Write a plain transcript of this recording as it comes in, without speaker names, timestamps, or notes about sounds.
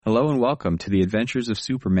Hello and welcome to the Adventures of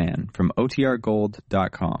Superman from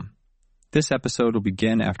OTRGold.com. This episode will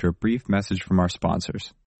begin after a brief message from our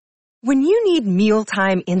sponsors. When you need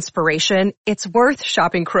mealtime inspiration, it's worth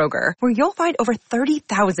shopping Kroger, where you'll find over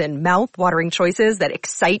 30,000 mouth-watering choices that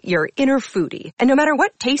excite your inner foodie. And no matter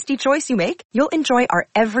what tasty choice you make, you'll enjoy our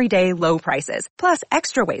everyday low prices, plus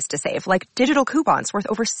extra ways to save, like digital coupons worth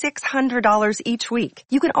over $600 each week.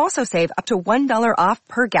 You can also save up to $1 off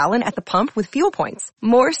per gallon at the pump with fuel points.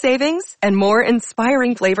 More savings and more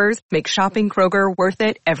inspiring flavors make shopping Kroger worth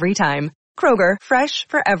it every time. Kroger, fresh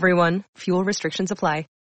for everyone. Fuel restrictions apply.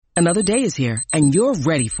 Another day is here, and you're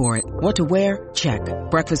ready for it. What to wear? Check.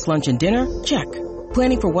 Breakfast, lunch, and dinner? Check.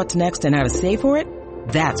 Planning for what's next and how to save for it?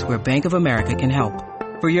 That's where Bank of America can help.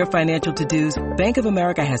 For your financial to-dos, Bank of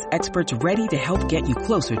America has experts ready to help get you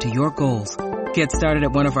closer to your goals. Get started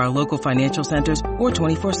at one of our local financial centers or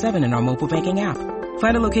 24/7 in our mobile banking app.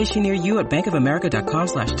 Find a location near you at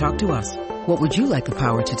bankofamerica.com/talktous. What would you like the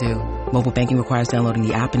power to do? Mobile banking requires downloading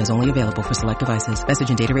the app and is only available for select devices. Message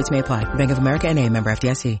and data rates may apply. Bank of America N.A., member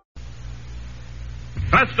FDIC.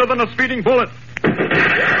 Faster than a speeding bullet.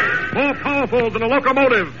 More powerful than a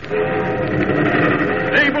locomotive.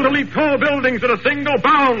 Able to leap tall buildings at a single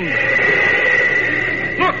bound.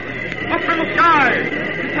 Look! Up in the sky!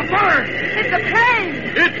 It's a bird! It's a plane!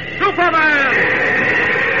 It's Superman!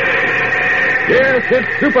 Yes,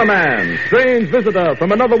 it's Superman, strange visitor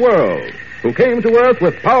from another world, who came to Earth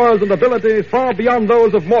with powers and abilities far beyond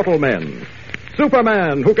those of mortal men.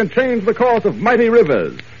 Superman, who can change the course of mighty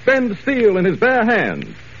rivers, bend steel in his bare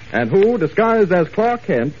hands, and who, disguised as Clark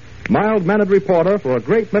Kent, mild-mannered reporter for a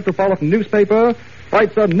great metropolitan newspaper,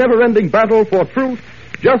 fights a never-ending battle for truth,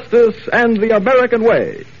 justice, and the American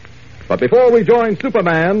way. But before we join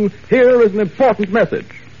Superman, here is an important message.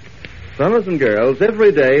 Fellows and girls,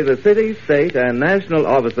 every day the city, state, and national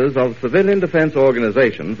offices of civilian defense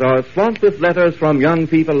organizations are swamped with letters from young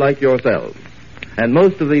people like yourselves. And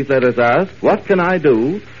most of these letters ask, what can I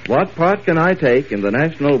do? What part can I take in the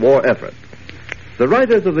national war effort? The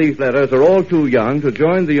writers of these letters are all too young to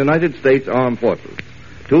join the United States Armed Forces,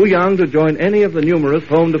 too young to join any of the numerous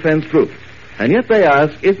home defense groups. And yet they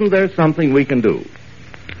ask, isn't there something we can do?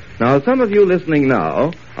 Now, some of you listening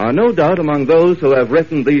now are no doubt among those who have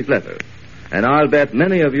written these letters. And I'll bet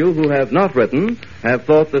many of you who have not written have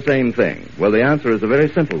thought the same thing. Well, the answer is a very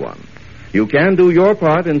simple one. You can do your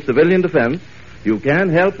part in civilian defense. You can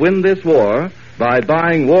help win this war by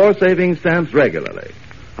buying war-saving stamps regularly.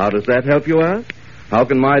 How does that help, you ask? How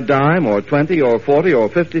can my dime or 20 or 40 or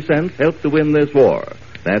 50 cents help to win this war?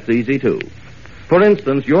 That's easy, too. For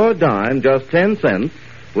instance, your dime, just 10 cents,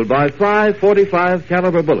 will buy 5 .45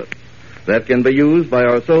 caliber bullets that can be used by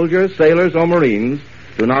our soldiers, sailors, or Marines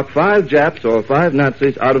to knock 5 Japs or 5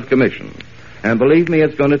 Nazis out of commission. And believe me,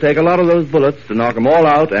 it's going to take a lot of those bullets to knock them all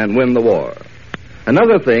out and win the war.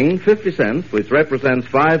 Another thing, 50 cents, which represents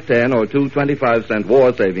 5 10 or 2 25-cent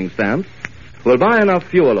war-saving stamps, will buy enough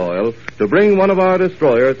fuel oil to bring one of our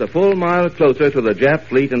destroyers a full mile closer to the Jap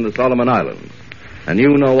fleet in the Solomon Islands. And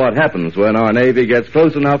you know what happens when our Navy gets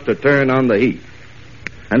close enough to turn on the heat.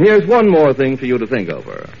 And here's one more thing for you to think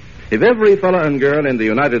over. If every fellow and girl in the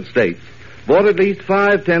United States bought at least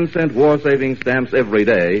 5 10-cent war-saving stamps every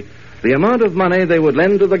day, the amount of money they would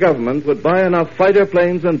lend to the government would buy enough fighter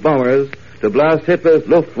planes and bombers to blast Hitler's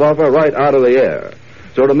Luftwaffe right out of the air.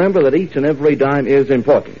 So remember that each and every dime is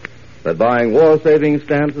important, that buying war-saving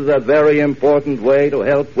stamps is a very important way to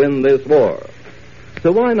help win this war.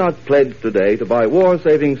 So why not pledge today to buy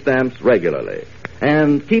war-saving stamps regularly?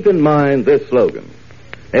 And keep in mind this slogan: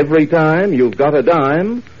 every time you've got a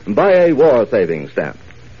dime, buy a war-saving stamp.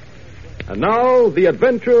 And now, the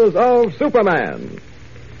adventures of Superman.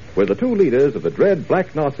 With the two leaders of the dread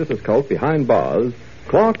Black Narcissus cult behind bars,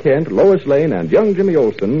 Clark Kent, Lois Lane, and young Jimmy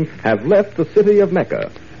Olsen have left the city of Mecca.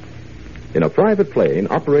 In a private plane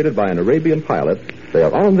operated by an Arabian pilot, they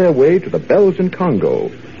are on their way to the Belgian Congo,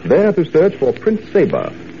 there to search for Prince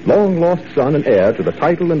Saba, long-lost son and heir to the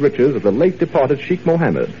title and riches of the late-departed Sheikh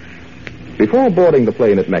Mohammed. Before boarding the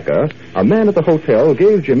plane at Mecca, a man at the hotel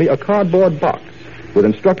gave Jimmy a cardboard box with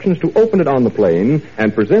instructions to open it on the plane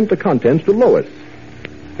and present the contents to Lois.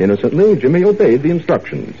 Innocently, Jimmy obeyed the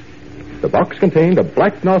instructions. The box contained a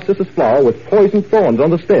black narcissus flower with poisoned thorns on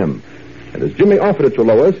the stem, and as Jimmy offered it to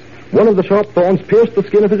Lois, one of the sharp thorns pierced the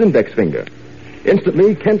skin of his index finger.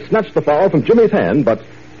 Instantly, Kent snatched the flower from Jimmy's hand, but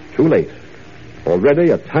too late.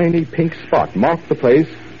 Already a tiny pink spot marked the place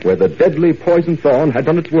where the deadly poison thorn had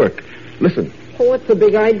done its work. Listen. Oh, what's the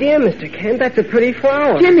big idea, Mr. Kent? That's a pretty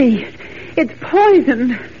flower. Jimmy, it's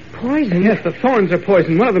poison. Poison? Yes, the thorns are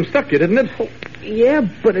poison. One of them stuck you, didn't it? Oh, yeah,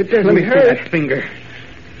 but it doesn't Let me hurt. see that finger.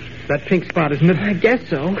 that pink spot, isn't it? I guess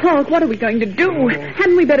so. Clark, what are we going to do?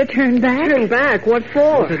 Hadn't we better turn back? Turn back? What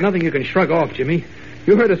for? There's nothing you can shrug off, Jimmy.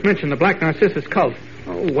 You heard us mention the Black Narcissus cult.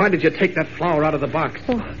 Oh, why did you take that flower out of the box?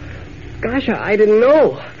 Oh, gosh, I didn't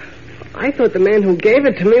know. I thought the man who gave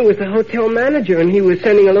it to me was the hotel manager, and he was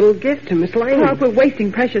sending a little gift to Miss Lane. Clark, we're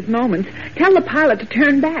wasting precious moments. Tell the pilot to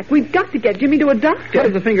turn back. We've got to get Jimmy to a doctor. How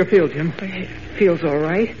does the finger feel, Jim? It feels all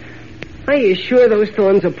right. Are you sure those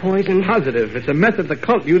thorns are poison? Positive. It's a method the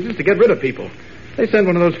cult uses to get rid of people. They sent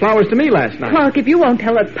one of those flowers to me last night. Clark, if you won't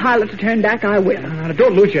tell the pilot to turn back, I will.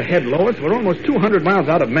 Don't lose your head, Lois. We're almost 200 miles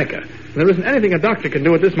out of Mecca. There isn't anything a doctor can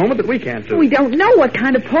do at this moment that we can't do. We don't know what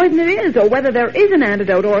kind of poison it is, or whether there is an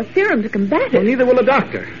antidote or a serum to combat Well, it. neither will a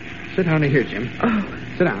doctor. Sit down here, Jim. Oh.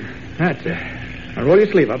 Sit down. That's it. Now roll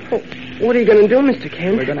your sleeve up. Oh, what are you going to do, Mr.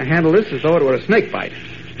 Kent? We're going to handle this as though it were a snake bite.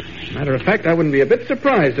 Matter of fact, I wouldn't be a bit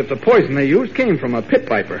surprised if the poison they used came from a pit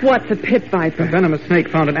viper. What's a pit viper? A venomous snake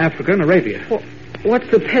found in Africa and Arabia. Well, what's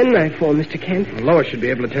the penknife for, Mr. Kent? Well, Lois should be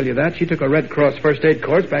able to tell you that. She took a Red Cross first aid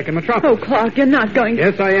course back in Metropolis. Oh, Clark, you're not going to...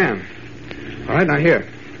 Yes, I am. All right, now here.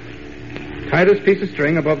 Tie this piece of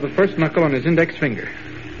string above the first knuckle on his index finger.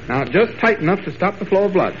 Now, just tight enough to stop the flow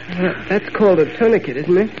of blood. That's called a tourniquet,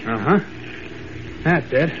 isn't it? Uh-huh.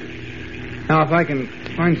 That's it. Now, if I can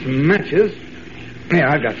find some matches... Here,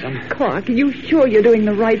 I've got some. Clark, are you sure you're doing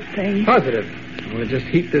the right thing? Positive. We'll just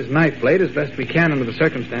heat this knife blade as best we can under the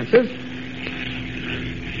circumstances.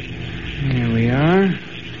 Here we are.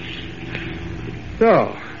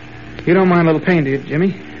 So, you don't mind a little pain, do you,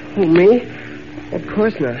 Jimmy? Who, me? Of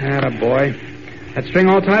course not. Attaboy. That string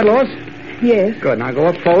all tied, Lois? Yes. Good. Now go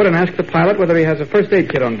up forward and ask the pilot whether he has a first aid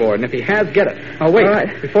kit on board. And if he has, get it. Oh, wait. All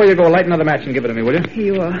right. Before you go, light another match and give it to me, will you?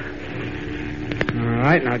 Here you are. All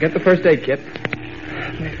right. Now get the first aid kit.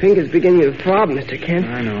 My finger's beginning to throb, Mr. Kent.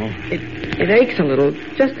 I know. It aches a little,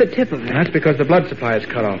 just the tip of it. And that's because the blood supply is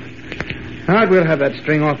cut off. All right, we'll have that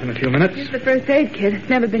string off in a few minutes. Here's the first aid kit. It's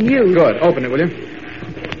never been used. Good. Open it, will you?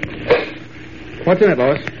 What's in it,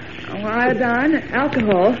 Lois? Iodine,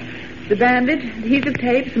 alcohol, the bandage, adhesive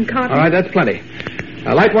tape, some cotton. All right, that's plenty.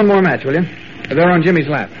 Now light one more match, will you? They're on Jimmy's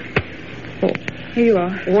lap. Oh, here you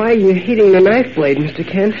are. Why are you heating the knife blade, Mr.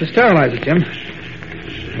 Kent? To sterilize it, Jim.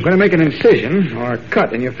 I'm going to make an incision, or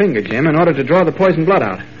cut, in your finger, Jim, in order to draw the poison blood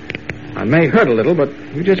out. It may hurt a little, but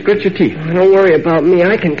you just grit your teeth. Don't worry about me.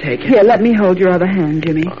 I can take it. Here, let me hold your other hand,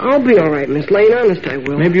 Jimmy. I'll be all right, Miss Lane. Honest, I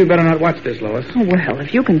will. Maybe you better not watch this, Lois. Oh, well,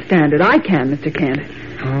 if you can stand it, I can, Mr. Kent.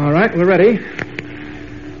 All right, we're ready.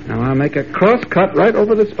 Now, I'll make a cross cut right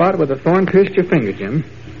over the spot where the thorn pierced your finger, Jim.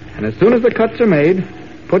 And as soon as the cuts are made,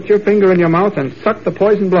 put your finger in your mouth and suck the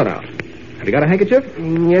poison blood out. Have you got a handkerchief?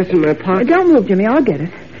 Yes, in my pocket. Don't move, Jimmy. I'll get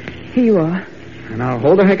it. Here you are. And now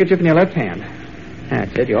hold the handkerchief in your left hand.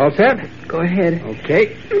 That's it. You all set? Go ahead.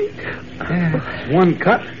 Okay. That's one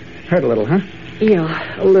cut. Hurt a little, huh?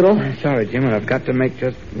 Yeah, a little. Sorry, Jim, but I've got to make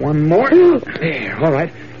just one more. There. All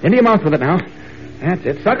right. Into your mouth with it now. That's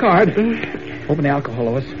it. Suck hard. Open the alcohol,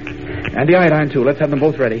 Lois. And the iodine, too. Let's have them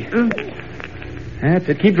both ready. That's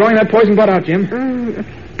it. Keep drawing that poison blood out, Jim.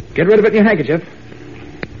 Get rid of it in your handkerchief.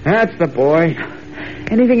 That's the boy.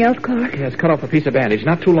 Anything else, Clark? Yes, cut off a piece of bandage.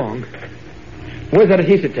 Not too long. Where's that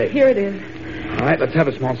adhesive tape? Here it is. All right, let's have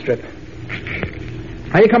a small strip.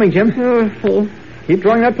 How you coming, Jim? Full. Keep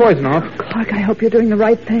drawing that poison off. Clark, I hope you're doing the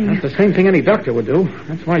right thing. That's the same thing any doctor would do.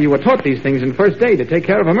 That's why you were taught these things in first aid, to take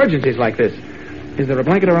care of emergencies like this. Is there a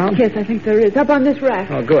blanket around? Yes, I think there is. Up on this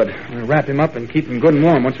rack. Oh, good. We'll wrap him up and keep him good and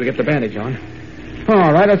warm once we get the bandage on.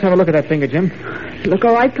 All right, let's have a look at that finger, Jim. Look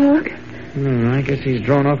all right, Clark? I guess he's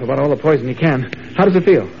drawn off about all the poison he can. How does it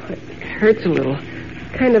feel? It hurts a little.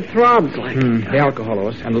 Kind of throbs like. The alcohol,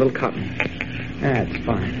 Lois, and a little cotton. That's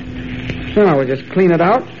fine. Now we'll just clean it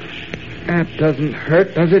out. That doesn't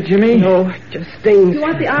hurt, does it, Jimmy? No, it just stings. You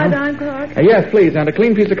want the iodine, Clark? Yes, please, and a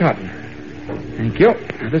clean piece of cotton. Thank you.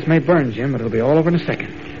 Now, this may burn, Jim, but it'll be all over in a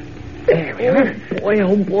second. There we are. Boy,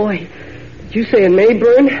 oh boy. Did you say it may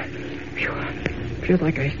burn? Phew. Feels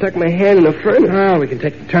like I stuck my hand in a furnace. Well, we can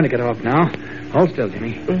take the tourniquet off now. Hold still,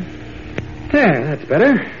 Jimmy. There, that's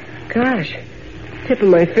better. Gosh, tip of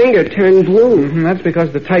my finger turned blue. That's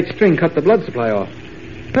because the tight string cut the blood supply off.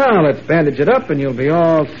 Now, let's bandage it up, and you'll be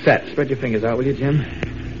all set. Spread your fingers out, will you, Jim?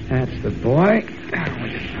 That's the boy. Now, we'll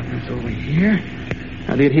just put this over here.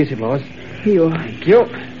 Now, the adhesive, Lois. Here you are. Thank you.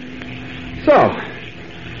 So,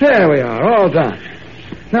 there we are, all done.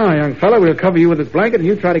 Now, young fella, we'll cover you with this blanket, and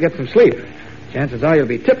you try to get some sleep. Chances are you'll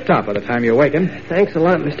be tip-top by the time you awaken. Thanks a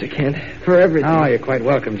lot, Mr. Kent, for everything. Oh, you're quite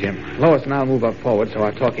welcome, Jim. Lois and I'll move up forward so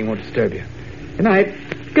our talking won't disturb you. Good night.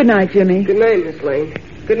 Good night, Jimmy. Good night, Miss Lane.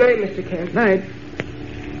 Good night, Mr. Kent. Night.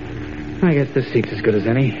 I guess this seat's as good as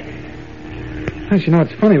any. Gosh, you know,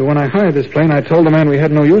 it's funny, but when I hired this plane, I told the man we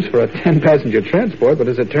had no use for a 10-passenger transport, but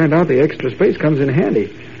as it turned out, the extra space comes in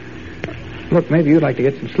handy. Look, maybe you'd like to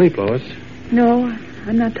get some sleep, Lois. No,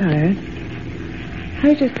 I'm not tired. I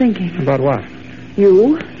was just thinking. About what?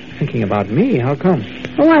 You? Thinking about me? How come?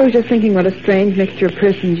 Oh, I was just thinking what a strange mixture of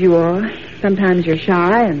persons you are. Sometimes you're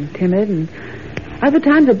shy and timid, and other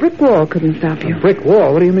times a brick wall couldn't stop you. A brick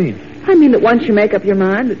wall? What do you mean? I mean that once you make up your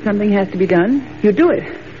mind that something has to be done, you do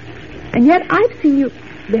it. And yet I've seen you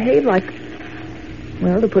behave like,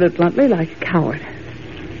 well, to put it bluntly, like a coward.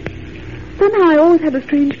 Somehow I always have a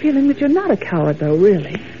strange feeling that you're not a coward, though,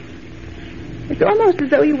 really. It's almost as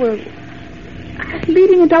though you were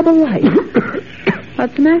leading a double life.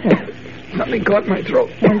 What's the matter? Something caught my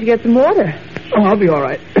throat. Why don't you get some water? Oh, I'll be all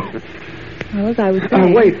right. Well, as I was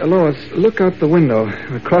saying... wait, Lois, look out the window.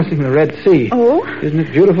 We're crossing the Red Sea. Oh? Isn't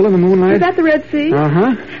it beautiful in the moonlight? Is that the Red Sea?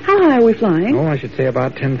 Uh-huh. How high are we flying? Oh, I should say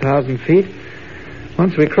about 10,000 feet.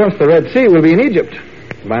 Once we cross the Red Sea, we'll be in Egypt.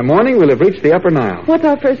 By morning, we'll have reached the Upper Nile. What's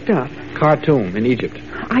our first stop? Khartoum, in Egypt.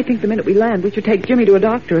 I think the minute we land, we should take Jimmy to a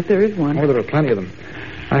doctor if there is one. Oh, there are plenty of them.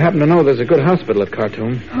 I happen to know there's a good hospital at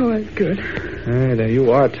Khartoum. Oh, that's good. Hey, there,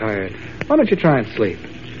 you are tired. Why don't you try and sleep?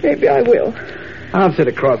 Maybe I will. I'll sit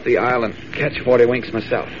across the aisle and catch 40 winks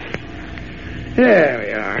myself. There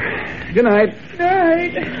we are. Good night. Good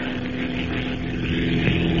night.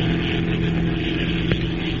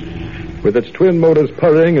 With its twin motors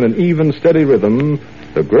purring in an even, steady rhythm,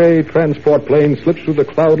 the gray transport plane slips through the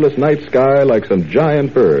cloudless night sky like some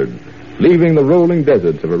giant bird, leaving the rolling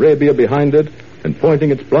deserts of Arabia behind it and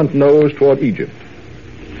pointing its blunt nose toward Egypt.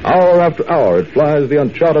 Hour after hour, it flies the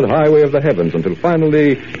uncharted highway of the heavens until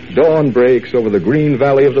finally dawn breaks over the green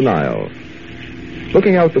valley of the Nile.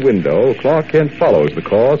 Looking out the window, Clark Kent follows the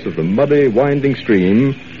course of the muddy, winding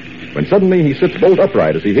stream when suddenly he sits bolt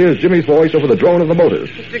upright as he hears Jimmy's voice over the drone of the motors.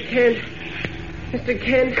 Mr. Kent. Mr.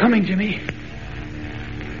 Kent. Coming, Jimmy.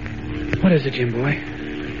 What is it, Jim boy?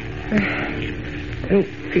 I don't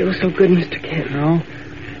feel so good, Mr. Kent. No?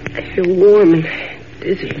 I feel warm and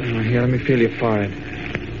dizzy. Oh, here, let me feel your forehead.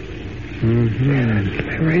 Mm-hmm.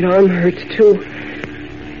 My right arm hurts, too.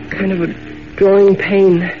 Kind of a drawing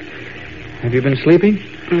pain. Have you been sleeping?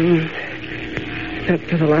 Except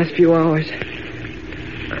for the last few hours.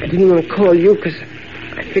 I didn't want to call you because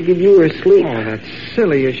I figured you were asleep. Oh, that's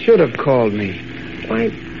silly. You should have called me.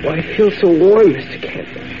 Why feel so warm, Mr. Kent?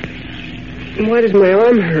 And why does my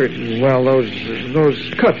arm hurt? Well,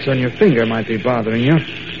 those cuts on your finger might be bothering you.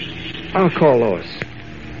 I'll call Lois.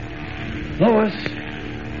 Lois?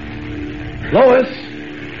 Lois?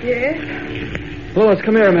 Yes? Lois,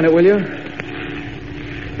 come here a minute, will you?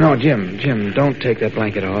 No, Jim, don't take that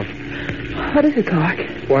blanket off. What is it, Clark?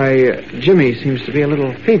 Why, Jimmy seems to be a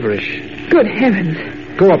little feverish. Good heavens.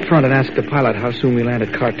 Go up front and ask the pilot how soon we land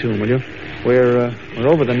at Khartoum, will you? We're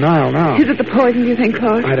over the Nile now. Is it the poison, do you think,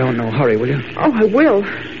 Clark? I don't know. Hurry, will you? Oh, I will.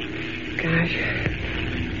 Gosh,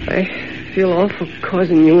 I feel awful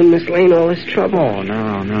causing you and Miss Lane all this trouble. Oh,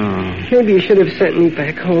 no. Maybe you should have sent me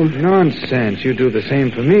back home. Nonsense. You'd do the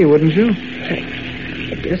same for me, wouldn't you?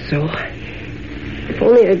 I guess so. If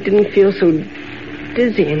only I didn't feel so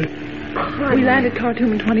dizzy and hot. We land at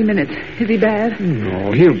Khartoum in 20 minutes. Is he bad?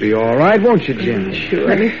 No, he'll be all right, won't you, Jim? Sure.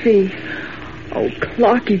 Let me see. Oh,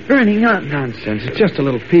 Clark, he's burning up. Nonsense. It's just a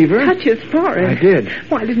little fever. Touch his forehead. I did.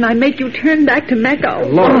 Why didn't I make you turn back to Mecca?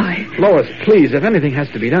 Why? Lois, please, if anything has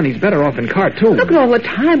to be done, he's better off in Khartoum. Look at all the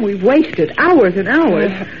time we've wasted. Hours and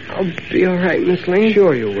hours. I'll be all right, Miss Lane.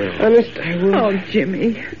 Sure you will. Honest, I will. Oh,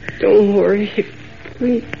 Jimmy. Don't worry.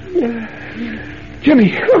 Please.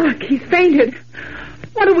 Jimmy. Clark, he's fainted.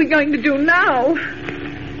 What are we going to do now?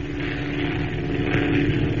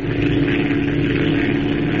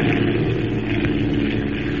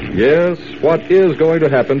 Yes, what is going to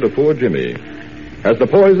happen to poor Jimmy? Has the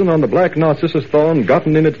poison on the black Narcissus thorn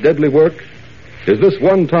gotten in its deadly work? Is this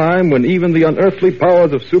one time when even the unearthly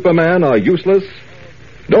powers of Superman are useless?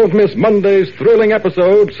 Don't miss Monday's thrilling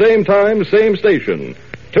episode, same time, same station.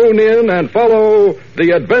 Tune in and follow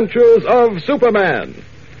The Adventures of Superman.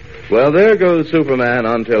 Well, there goes Superman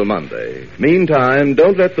until Monday. Meantime,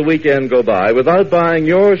 don't let the weekend go by without buying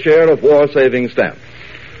your share of war-saving stamps.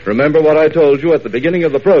 Remember what I told you at the beginning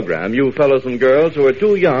of the program, you fellows and girls who are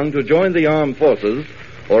too young to join the armed forces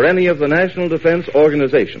or any of the national defense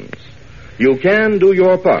organizations. You can do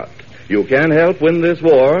your part. You can help win this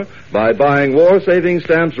war by buying war-saving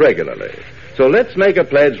stamps regularly. So let's make a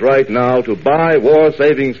pledge right now to buy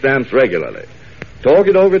war-saving stamps regularly. Talk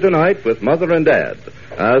it over tonight with Mother and Dad.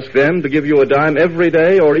 Ask them to give you a dime every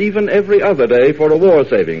day or even every other day for a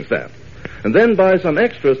war-saving stamp. And then buy some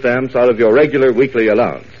extra stamps out of your regular weekly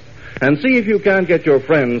allowance. And see if you can't get your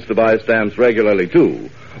friends to buy stamps regularly, too.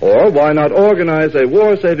 Or why not organize a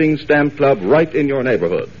war-saving stamp club right in your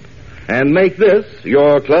neighborhood? And make this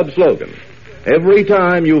your club slogan. Every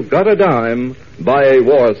time you've got a dime, buy a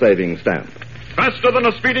war-saving stamp. Faster than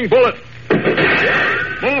a speeding bullet.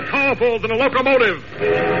 More powerful than a locomotive.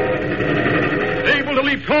 Able to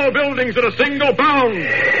leap tall buildings at a single bound.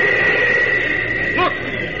 Look,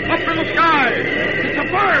 up in the sky. It's a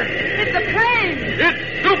bird. It's a plane. It's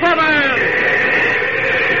Superman.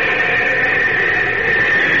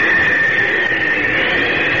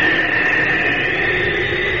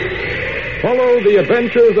 Follow the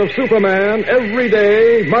adventures of Superman every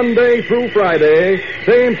day, Monday through Friday,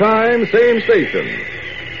 same time, same station.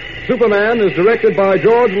 Superman is directed by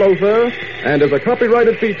George Lothar and is a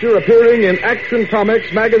copyrighted feature appearing in Action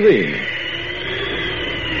Comics magazine.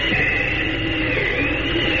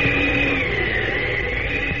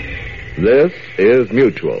 This is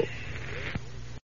Mutual.